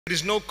There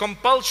is no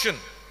compulsion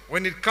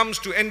when it comes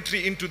to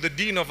entry into the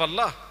deen of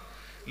Allah.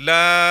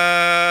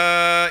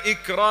 La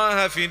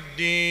ikraha fid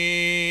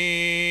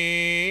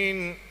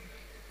deen.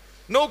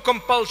 No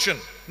compulsion.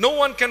 No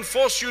one can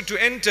force you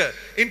to enter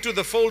into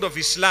the fold of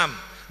Islam.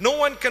 No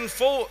one can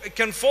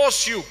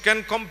force you,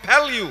 can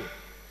compel you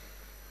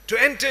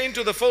to enter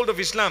into the fold of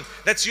Islam.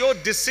 That's your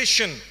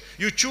decision.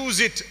 You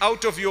choose it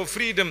out of your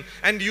freedom,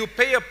 and you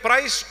pay a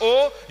price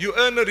or you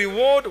earn a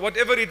reward,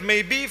 whatever it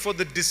may be, for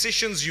the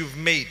decisions you've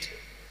made.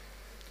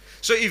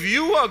 So if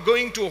you are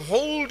going to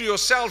hold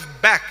yourself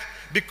back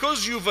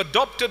because you've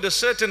adopted a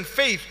certain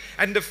faith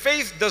and the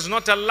faith does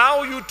not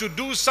allow you to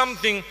do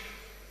something,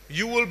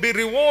 you will be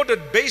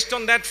rewarded based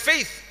on that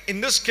faith.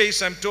 In this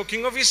case, I'm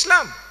talking of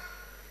Islam.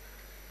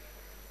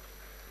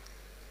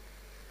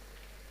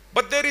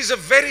 But there is a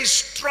very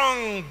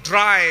strong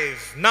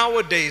drive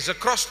nowadays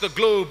across the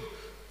globe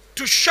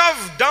to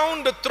shove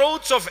down the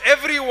throats of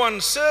everyone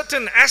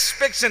certain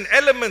aspects and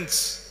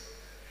elements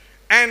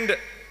and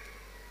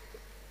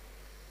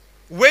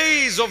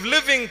ways of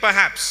living,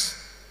 perhaps,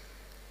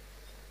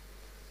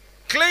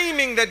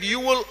 claiming that you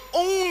will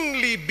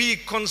only be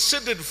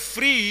considered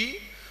free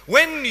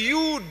when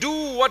you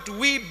do what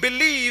we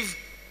believe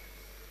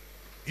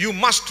you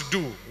must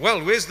do.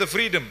 Well, where's the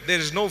freedom? There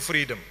is no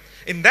freedom.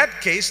 In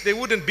that case, there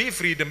wouldn't be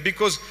freedom,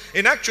 because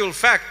in actual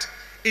fact,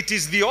 it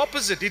is the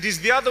opposite. It is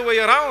the other way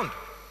around.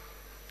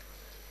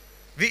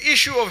 The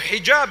issue of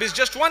hijab is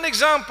just one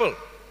example.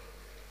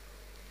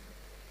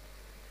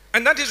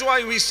 And that is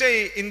why we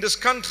say in this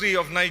country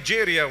of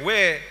Nigeria,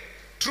 where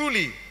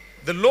truly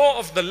the law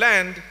of the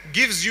land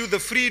gives you the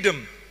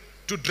freedom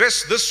to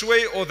dress this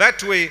way or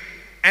that way,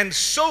 and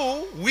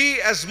so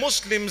we as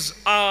Muslims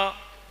are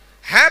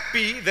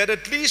happy that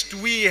at least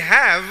we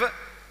have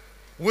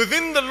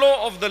within the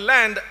law of the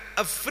land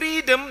a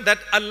freedom that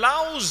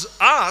allows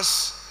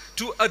us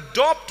to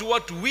adopt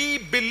what we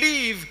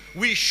believe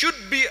we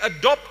should be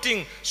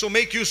adopting. So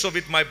make use of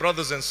it, my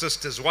brothers and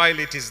sisters, while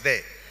it is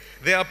there.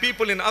 There are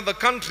people in other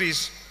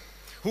countries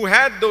who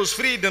had those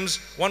freedoms.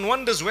 One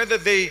wonders whether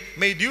they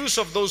made use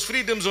of those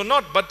freedoms or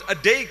not, but a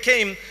day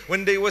came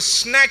when they were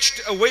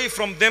snatched away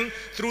from them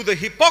through the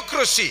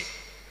hypocrisy,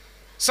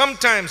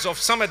 sometimes of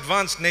some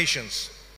advanced nations.